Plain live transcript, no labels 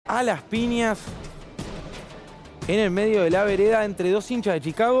a las piñas en el medio de la vereda entre dos hinchas de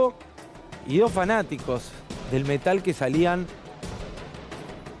Chicago y dos fanáticos del metal que salían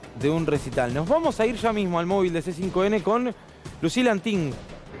de un recital. Nos vamos a ir ya mismo al móvil de C5N con Lucila Antín,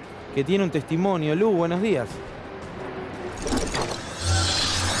 que tiene un testimonio. Lu, buenos días.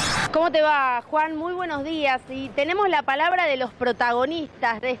 ¿Cómo te va, Juan? Muy buenos días. Y tenemos la palabra de los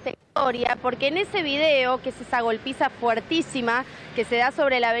protagonistas de esta historia, porque en ese video, que es esa golpiza fuertísima que se da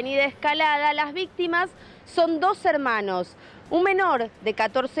sobre la avenida Escalada, las víctimas son dos hermanos. Un menor de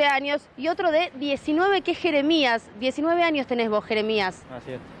 14 años y otro de 19, que es Jeremías. 19 años tenés vos, Jeremías.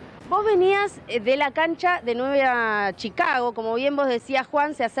 Así es. Vos venías de la cancha de Nueva Chicago, como bien vos decías,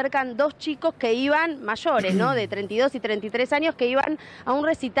 Juan, se acercan dos chicos que iban mayores, ¿no? De 32 y 33 años, que iban a un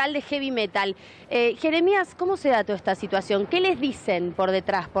recital de heavy metal. Jeremías, ¿cómo se da toda esta situación? ¿Qué les dicen por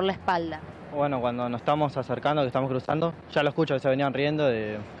detrás, por la espalda? Bueno, cuando nos estamos acercando, que estamos cruzando, ya lo escucho que se venían riendo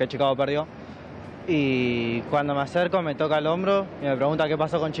de que Chicago perdió. Y cuando me acerco me toca el hombro y me pregunta qué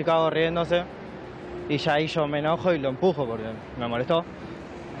pasó con Chicago riéndose. Y ya ahí yo me enojo y lo empujo porque me molestó.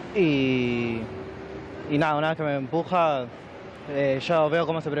 Y nada, una vez que me empuja, yo veo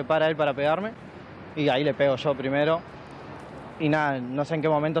cómo se prepara él para pegarme y ahí le pego yo primero. Y nada, no sé en qué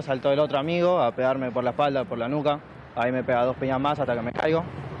momento saltó el otro amigo a pegarme por la espalda, por la nuca. Ahí me pega dos piñas más hasta que me caigo.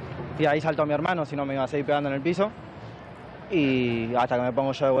 Y ahí saltó mi hermano, si no me iba a seguir pegando en el piso. Y hasta que me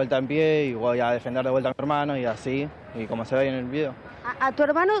pongo yo de vuelta en pie y voy a defender de vuelta a mi hermano y así, y como se ve ahí en el video. A tu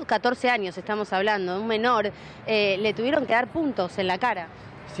hermano, 14 años estamos hablando, un menor, le tuvieron que dar puntos en la cara.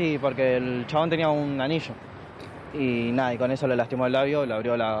 Sí, porque el chabón tenía un anillo y nada, y con eso le lastimó el labio, le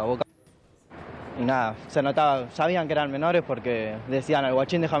abrió la boca. Y nada, se notaba, sabían que eran menores porque decían al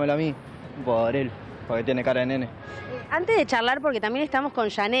guachín déjamelo a mí, por él, porque tiene cara de nene. Antes de charlar, porque también estamos con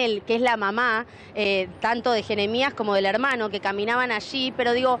Yanel, que es la mamá, tanto de Jeremías como del hermano, que caminaban allí,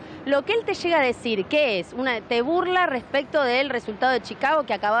 pero digo, lo que él te llega a decir, ¿qué es? Te burla respecto del resultado de Chicago,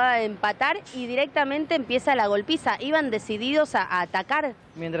 que acababa de empatar, y directamente empieza la golpiza. ¿Iban decididos a atacar?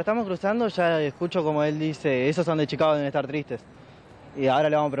 Mientras estamos cruzando ya escucho como él dice, esos son de Chicago, deben estar tristes. Y ahora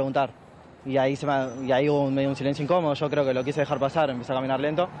le vamos a preguntar. Y ahí, hubo medio un silencio incómodo, yo creo que lo quise dejar pasar, empecé a caminar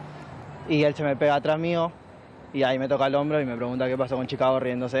lento. Y él se me pega atrás mío. Y ahí me toca el hombro y me pregunta qué pasó con Chicago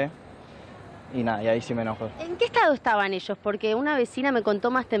riéndose. Y nada, y ahí sí me enojo. ¿En qué estado estaban ellos? Porque una vecina me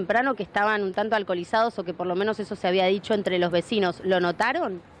contó más temprano que estaban un tanto alcoholizados, o que por lo menos eso se había dicho entre los vecinos. ¿Lo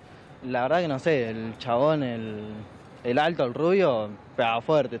notaron? La verdad que no sé, el chabón, el alto, el rubio, pegaba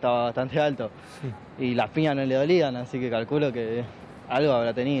fuerte, estaba bastante alto. Sí. Y las piñas no le dolían, así que calculo que algo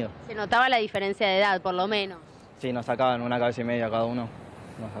habrá tenido. Se notaba la diferencia de edad, por lo menos. Sí, nos sacaban una cabeza y media cada uno.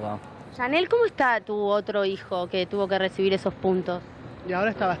 Nos sacaban. Yanel, ¿cómo está tu otro hijo que tuvo que recibir esos puntos? Y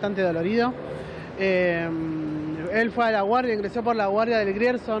ahora está bastante dolorido. Él fue a la guardia, ingresó por la guardia del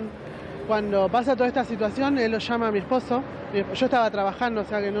Grierson. Cuando pasa toda esta situación, él lo llama a mi esposo. Yo estaba trabajando, o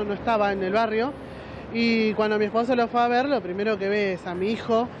sea que no estaba en el barrio. Y cuando mi esposo lo fue a ver, lo primero que ve es a mi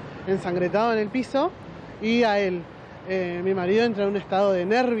hijo ensangretado en el piso y a él. Mi marido entra en un estado de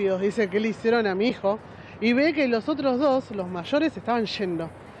nervios, dice que le hicieron a mi hijo. Y ve que los otros dos, los mayores, estaban yendo.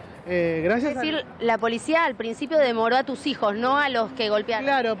 Gracias. Es decir, la policía al principio demoró a tus hijos, no a los que golpearon.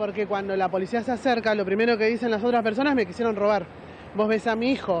 Claro, porque cuando la policía se acerca, lo primero que dicen las otras personas, me quisieron robar. Vos ves a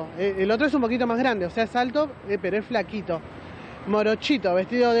mi hijo, el otro es un poquito más grande, o sea, es alto, pero es flaquito. Morochito,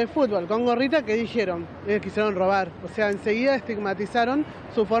 vestido de fútbol, con gorrita, ¿qué dijeron? Quisieron robar. O sea, enseguida estigmatizaron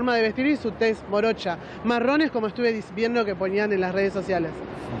su forma de vestir y su tez morocha. Marrones, como estuve viendo que ponían en las redes sociales.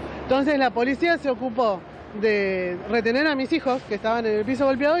 Entonces la policía se ocupó de retener a mis hijos que estaban en el piso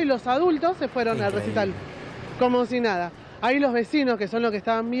golpeado y los adultos se fueron al recital como si nada. Ahí los vecinos, que son los que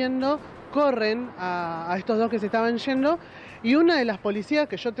estaban viendo, corren a estos dos que se estaban yendo, y una de las policías,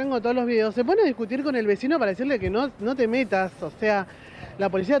 que yo tengo todos los videos, se pone a discutir con el vecino para decirle que no te metas. O sea, la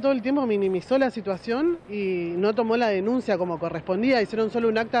policía todo el tiempo minimizó la situación y no tomó la denuncia como correspondía. Hicieron solo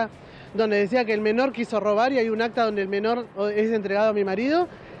un acta donde decía que el menor quiso robar, y hay un acta donde el menor es entregado a mi marido,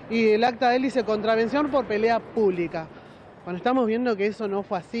 y el acta de él dice contravención por pelea pública. Cuando estamos viendo que eso no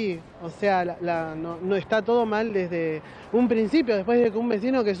fue así, o sea, no está todo mal desde un principio, después de que un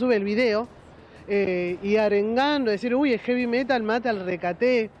vecino que sube el video y arengando, decir, uy, es heavy metal, mata al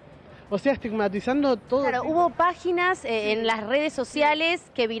recate, o sea, estigmatizando todo. Claro, hubo páginas en las redes sociales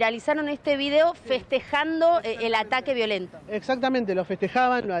que viralizaron este video festejando el ataque violento. Exactamente, lo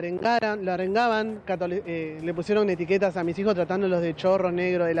festejaban, lo arengaban, le pusieron etiquetas a mis hijos tratándolos de chorro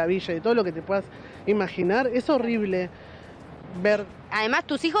negro, de la villa, de todo lo que te puedas imaginar. Es horrible. ver. Además,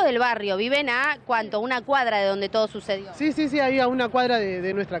 tus hijos del barrio viven a, ¿cuánto? Una cuadra de donde todo sucedió. Sí, ahí a una cuadra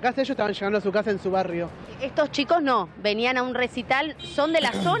de nuestra casa. Ellos estaban llegando a su casa en su barrio. Estos chicos no, venían a un recital. ¿Son de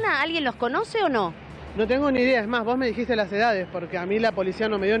la zona? ¿Alguien los conoce o no? No tengo ni idea, es más, vos me dijiste las edades, porque a mí la policía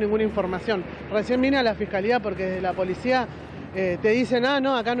no me dio ninguna información. Recién vine a la fiscalía porque desde la policía te dicen, ah,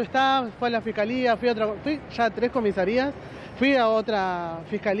 no, acá no está, fue a la fiscalía, fui ya a 3 comisarías, fui a otra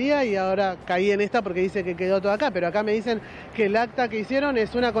fiscalía y ahora caí en esta porque dice que quedó todo acá, pero acá me dicen que el acta que hicieron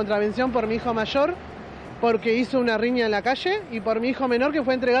es una contravención por mi hijo mayor, porque hizo una riña en la calle, y por mi hijo menor que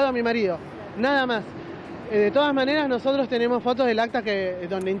fue entregado a mi marido, nada más. De todas maneras, nosotros tenemos fotos del acta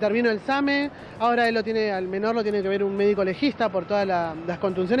donde intervino el SAME. Ahora al menor lo tiene que ver un médico legista por todas las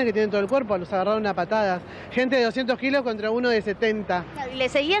contunciones que tiene en todo el cuerpo. Los agarraron a patadas. Gente de 200 kilos contra uno de 70. Y le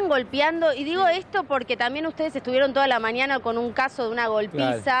seguían golpeando. Y digo esto porque también ustedes estuvieron toda la mañana con un caso de una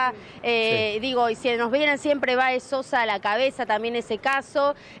golpiza. Claro. Sí. Digo, y si nos vienen siempre va Sosa a la cabeza también ese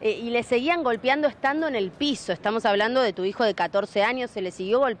caso. Y le seguían golpeando estando en el piso. Estamos hablando de tu hijo de 14 años. Se le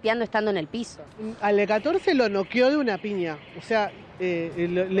siguió golpeando estando en el piso. Al de 14 se lo noqueó de una piña, o sea,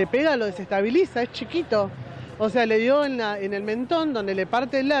 le pega, lo desestabiliza, es chiquito, o sea, le dio en el mentón donde le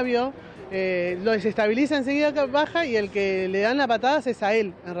parte el labio, lo desestabiliza enseguida, baja, y el que le dan la patadas es a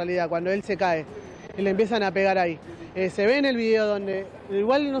él, en realidad, cuando él se cae, y le empiezan a pegar ahí. Se ve en el video donde,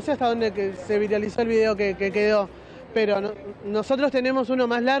 igual no sé hasta dónde se viralizó el video que quedó, pero nosotros tenemos uno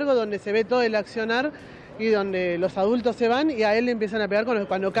más largo donde se ve todo el accionar, y donde los adultos se van y a él le empiezan a pegar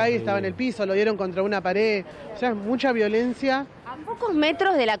cuando cae, estaba en el piso, lo dieron contra una pared, o sea, es mucha violencia. A pocos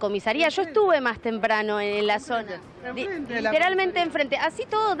metros de la comisaría, yo estuve más temprano en la zona, literalmente enfrente. Así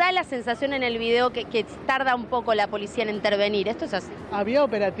todo da la sensación en el video que tarda un poco la policía en intervenir, ¿esto es así? Había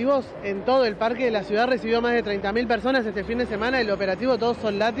operativos en todo el parque de la ciudad, recibió más de 30.000 personas este fin de semana, el operativo Todo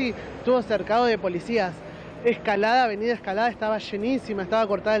Soldati estuvo cercado de policías. Escalada, avenida Escalada estaba llenísima, estaba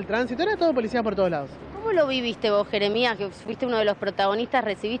cortada el tránsito, era todo policía por todos lados. ¿Cómo lo viviste vos, Jeremías, que fuiste uno de los protagonistas,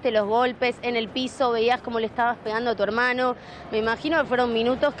 recibiste los golpes en el piso, veías cómo le estabas pegando a tu hermano? Me imagino que fueron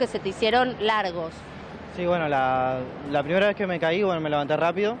minutos que se te hicieron largos. Sí, bueno, la primera vez que me caí, bueno, me levanté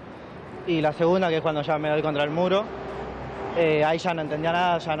rápido. Y la segunda, que es cuando ya me doy contra el muro, ahí ya no entendía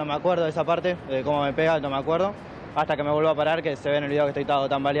nada, ya no me acuerdo de esa parte, de cómo me pega, no me acuerdo. Hasta que me vuelvo a parar, que se ve en el video que estoy todo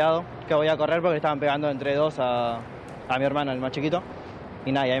tan baleado, que voy a correr porque le estaban pegando entre dos a mi hermano, el más chiquito.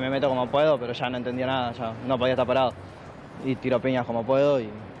 Y nada, y ahí me meto como puedo, pero ya no entendía nada, ya no podía estar parado. Y tiro piñas como puedo y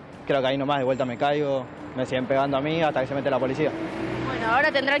creo que ahí nomás de vuelta me caigo, me siguen pegando a mí hasta que se mete la policía. Bueno,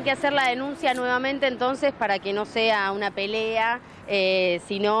 ahora tendrán que hacer la denuncia nuevamente entonces para que no sea una pelea,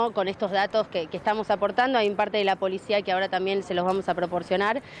 sino con estos datos que estamos aportando. Hay un parte de la policía que ahora también se los vamos a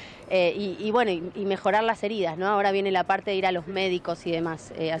proporcionar y mejorar las heridas, ¿no? Ahora viene la parte de ir a los médicos y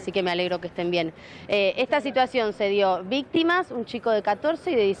demás, así que me alegro que estén bien. Esta situación se dio víctimas, un chico de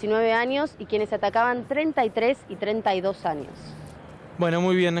 14 y de 19 años y quienes atacaban 33 y 32 años. Bueno,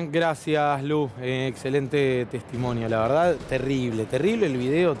 muy bien, gracias Lu, excelente testimonio, la verdad, terrible el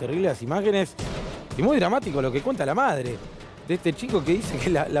video, terrible las imágenes y muy dramático lo que cuenta la madre de este chico que dice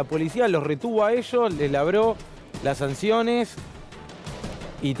que la policía los retuvo a ellos, les labró las sanciones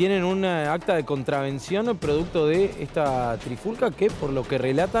y tienen un acta de contravención producto de esta trifulca que, por lo que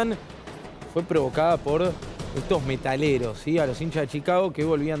relatan, fue provocada por estos metaleros, ¿sí? A los hinchas de Chicago que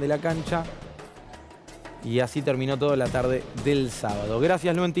volvían de la cancha. Y así terminó toda la tarde del sábado.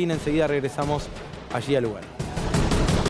 Gracias, Luentín. Enseguida regresamos allí al lugar.